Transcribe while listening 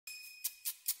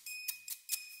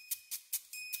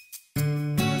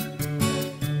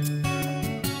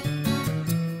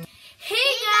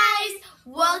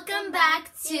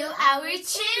to our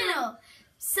channel.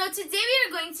 So today we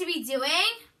are going to be doing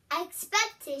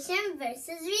expectation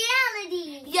versus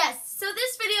reality. Yes, so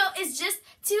this video is just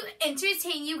to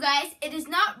entertain you guys. It is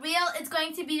not real. It's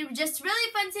going to be just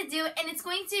really fun to do, and it's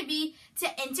going to be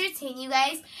to entertain you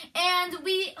guys. And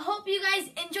we hope you guys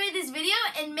enjoy this video,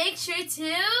 and make sure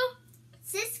to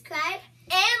subscribe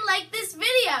and like this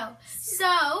video.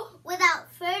 So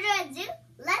without further ado,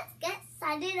 let's get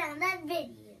started on that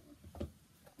video.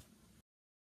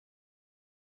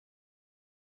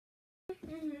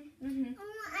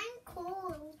 Oh, I'm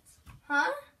cold.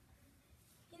 Huh?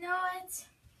 You know what?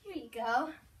 Here you go.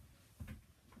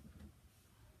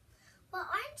 Well,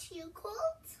 aren't you cold?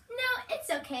 No, it's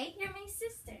okay. You're my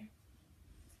sister.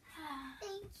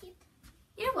 Thank you.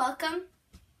 You're welcome.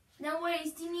 No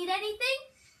worries. Do you need anything?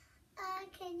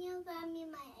 Can you grab me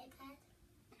my iPad?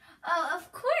 Oh,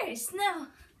 of course. No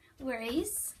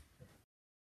worries.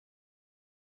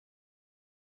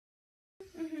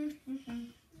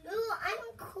 Ooh,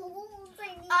 I'm cold.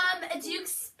 Do you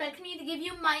expect me to give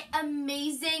you my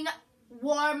amazing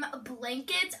warm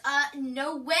blanket?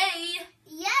 No way.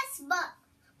 Yes, but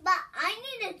I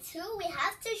need it too. We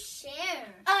have to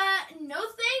share. No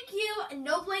thank you.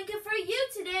 No blanket for you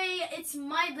today. It's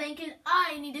my blanket.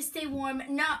 I need to stay warm,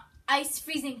 not ice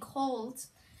freezing cold.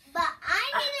 But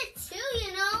I need it too,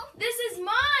 you know. This is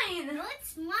mine. No,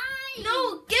 it's mine.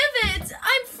 No, give it.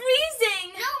 I'm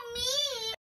freezing. No,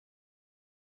 me.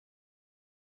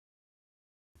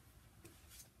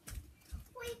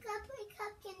 Wake up, wake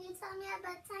up. Can you tell me a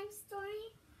bedtime story?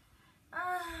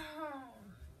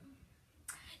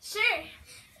 Sure.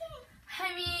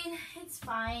 I mean, it's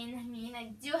fine. I mean,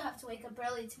 I do have to wake up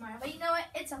early tomorrow, but you know what?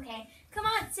 It's okay. Come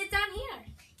on, sit down here.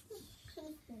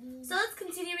 So let's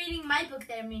continue reading my book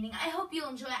that I'm reading. I hope you'll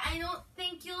enjoy it. I don't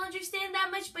think you'll understand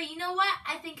that much, but you know what?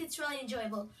 I think it's really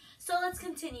enjoyable. So let's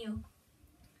continue.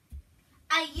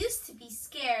 I used to be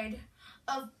scared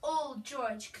of old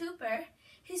George Cooper.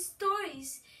 His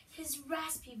stories, his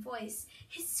raspy voice,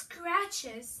 his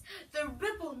scratches, the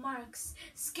ripple marks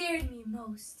scared me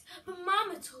most. But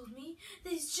Mama told me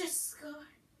that it's just scars.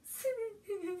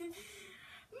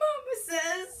 Mama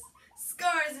says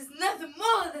scars is nothing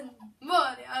more than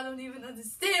money. I don't even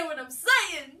understand what I'm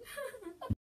saying.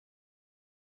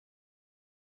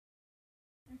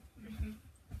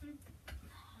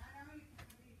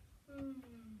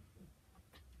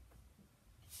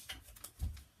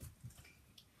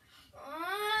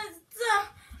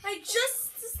 I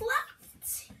just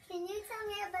slept. Can you tell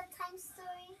me a bedtime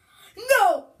story?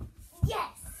 No!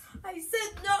 Yes. I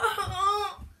said no.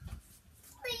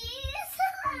 Please.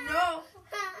 No.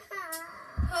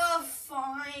 Oh,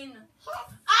 fine.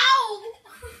 Ow!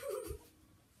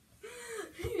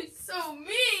 You're so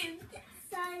mean.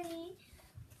 Sorry.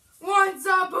 Once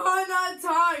upon a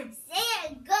time. Say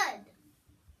it good.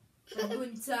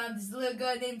 One time, this little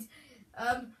girl named,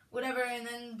 whatever, and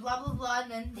then blah, blah, blah,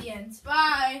 and then the end.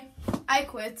 Bye. I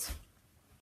quit.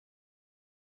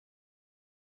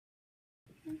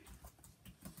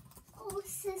 Oh,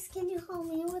 sis, can you help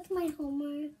me with my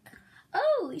homework?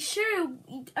 Oh, sure.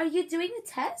 Are you doing a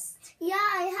test? Yeah,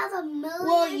 I have a million.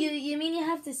 Well, you mean you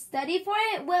have to study for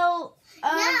it? Well,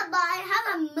 yeah, but I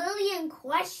have a million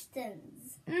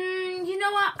questions. You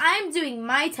know what? I'm doing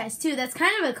my test too. That's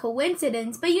kind of a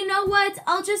coincidence. But you know what?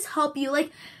 I'll just help you.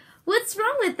 Like, what's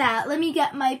wrong with that? Let me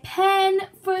get my pen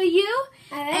for you.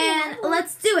 And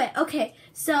let's do it. Okay,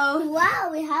 so. Wow,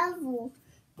 we have one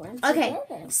Okay,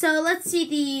 together. so let's see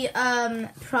the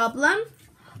problem.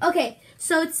 Okay,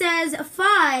 so it says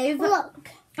 5. Look.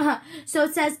 So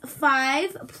it says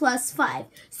 5 plus 5.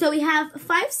 So we have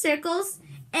 5 circles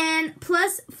and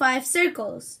plus 5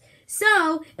 circles.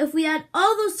 So if we add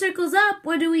all those circles up,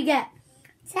 what do we get?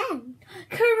 10.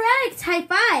 Correct. High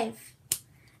five.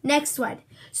 Next one.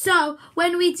 So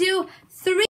when we do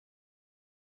 3.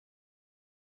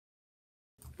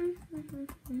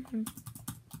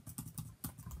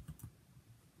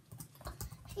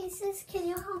 Hey sis, can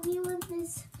you help me with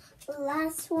this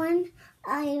last one?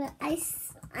 I'm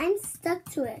stuck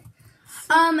to it.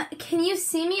 Can you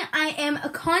see me? I am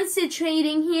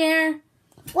concentrating here.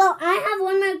 Well, I have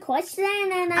one more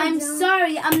question and I'm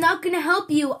sorry, I'm not going to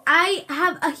help you. I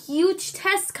have a huge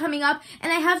test coming up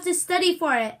and I have to study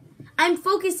for it. I'm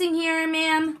focusing here,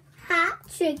 ma'am. Ha,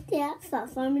 trick that,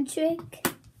 platform trick.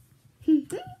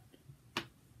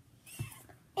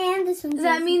 And this one's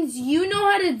That means you know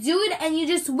how to do it and you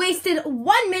just wasted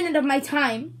 1 minute of my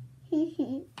time.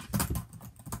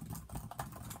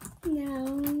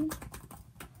 No.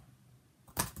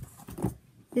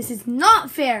 This is not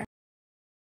fair.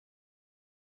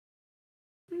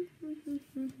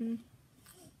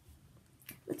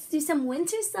 do some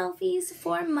winter selfies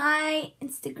for my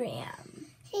Instagram.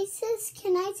 Hey sis,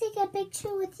 can I take a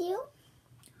picture with you?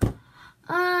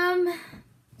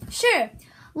 Sure.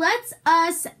 Let's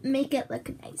us make it look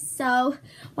nice. So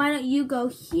why don't you go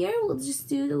here? We'll just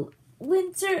do the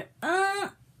winter.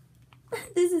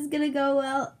 This is gonna go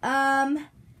well.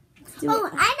 Let's do Oh,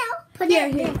 it. I know. Put Here,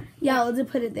 it here. there. Yeah, we'll just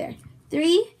put it there.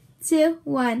 3, 2,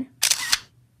 1.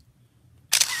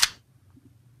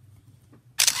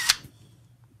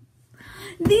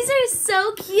 These are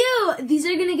so cute. These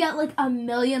are gonna get like 1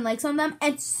 million likes on them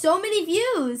and so many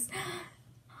views.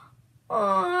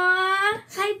 Aww,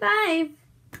 high five.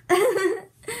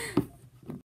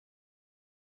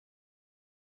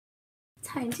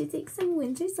 Time to take some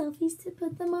winter selfies to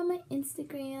put them on my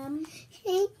Instagram.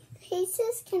 Hey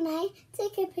sis, can I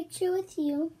take a picture with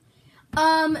you?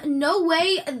 No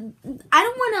way. I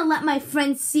don't want to let my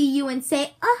friends see you and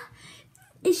say,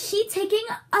 is she taking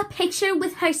a picture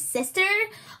with her sister?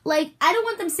 Like, I don't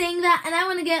want them saying that, and I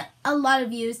want to get a lot of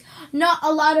views, not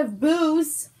a lot of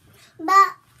boos.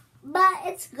 But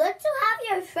it's good to have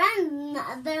your friend.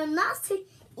 They're not saying,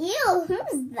 ew,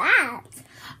 who's that?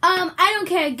 I don't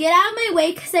care. Get out of my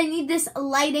way because I need this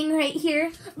lighting right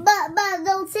here. But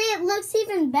they'll say it looks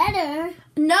even better.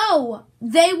 No,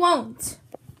 they won't.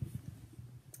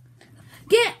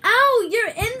 Get out. You're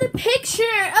in the picture.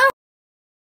 Oh.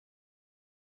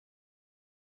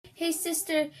 Hey,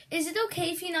 sister, is it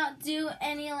okay if you not do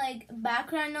any, like,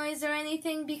 background noise or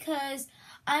anything? Because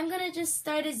I'm going to just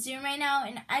start a Zoom right now,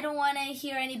 and I don't want to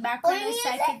hear any background noise.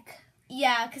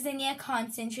 Yeah, because I need to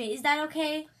concentrate. Is that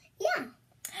okay? Yeah.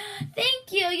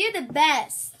 Thank you. You're the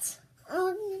best.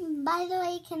 By the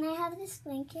way, can I have this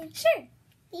blanket? Sure.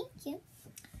 Thank you.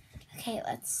 Okay,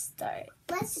 let's start.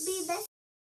 Let's be best.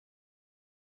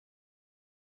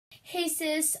 Hey,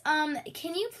 sis,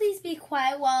 can you please be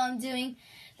quiet while I'm doing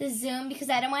the Zoom because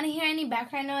I don't want to hear any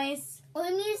background noise? Or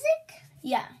music?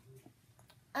 Yeah.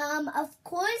 Of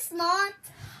course not.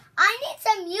 I need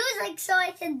some music so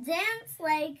I can dance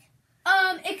like...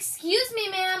 Excuse me,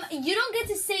 ma'am. You don't get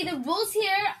to say the rules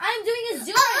here. I'm doing a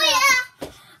Zoom Oh, right yeah.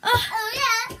 now. Oh,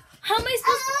 yeah. How am I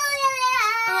supposed to... Oh,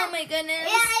 yeah. Oh, my goodness.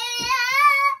 Yeah.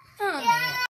 Oh,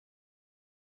 man.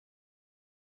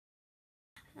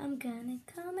 I'm gonna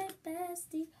call my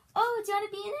bestie. Oh, do you want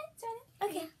to be in it?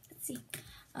 Okay, let's see.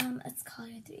 Let's call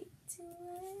her 3, 2,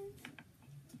 1.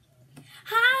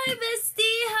 Hi,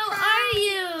 bestie. How are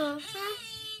you?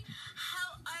 Hey,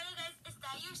 how are you guys? Is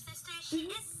that your sister?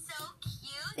 She is so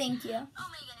cute. Thank you. Oh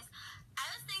my goodness. I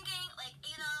was thinking, like,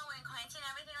 you know, when quarantine and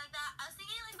everything like that, I was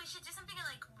thinking, like, we should do something,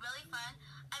 like, really fun.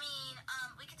 I mean,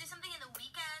 we could do something in the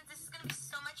weekends. This is going to be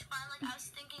so much fun. Like, I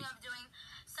was thinking of doing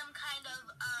some kind of,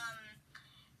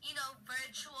 you know,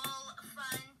 virtual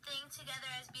fun thing together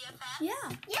as BFFs.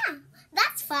 Yeah. Yeah,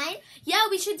 that's fine. Yeah,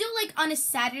 we should do, like, on a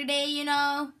Saturday, you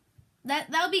know. That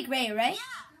would be great, right?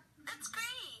 Yeah, that's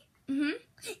great. Mm-hmm.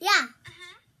 Yeah.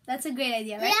 That's a great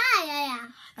idea, right? Yeah.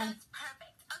 That's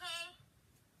perfect. Okay.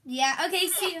 Yeah, okay,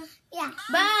 see you. Yeah.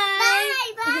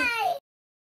 Bye. Bye.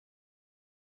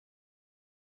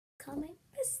 Call my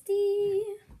bestie.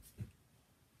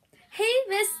 Hey,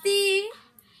 bestie.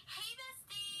 Hey,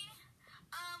 bestie.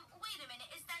 Wait a minute.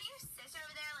 Is that your sister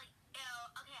over there? Like, ew.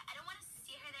 Okay, I don't want to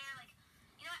see her there. Like,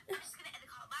 you know what? I'm just gonna end the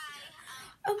call. Bye.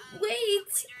 Oh, wait.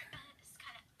 Later. It's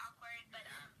kind of awkward, but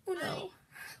Oh, no.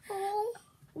 Oh,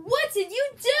 What did you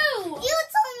do? you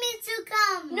told me to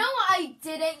come. No, I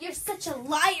didn't. You're such a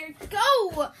liar.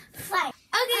 Go. Fine.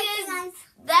 Okay, guys.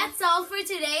 That's all for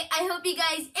today. I hope you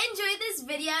guys enjoyed this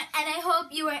video, and I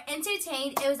hope you were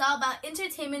entertained. It was all about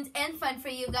entertainment and fun for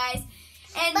you guys.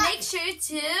 And make sure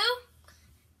to...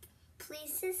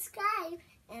 Please subscribe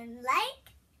and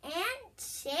like and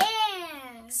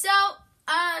share. So,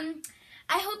 I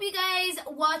hope you guys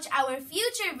watch our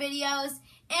future videos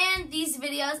and these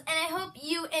videos, and I hope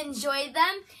you enjoyed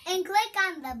them. And click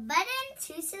on the button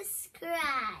to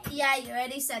subscribe. Yeah, you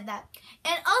already said that.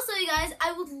 And also, you guys,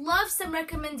 I would love some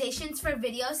recommendations for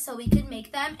videos so we could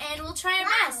make them, and we'll try our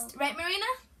best. Right, Marina?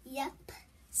 Yep.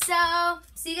 So,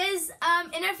 see you guys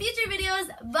in our future videos.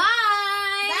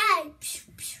 Bye! Bye.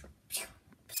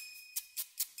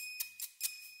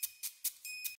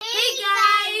 Hey,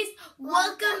 guys!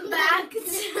 Welcome back to...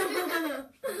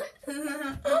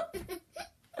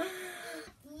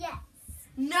 Yes.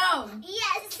 No!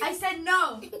 Yes. I said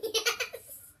no! Yes.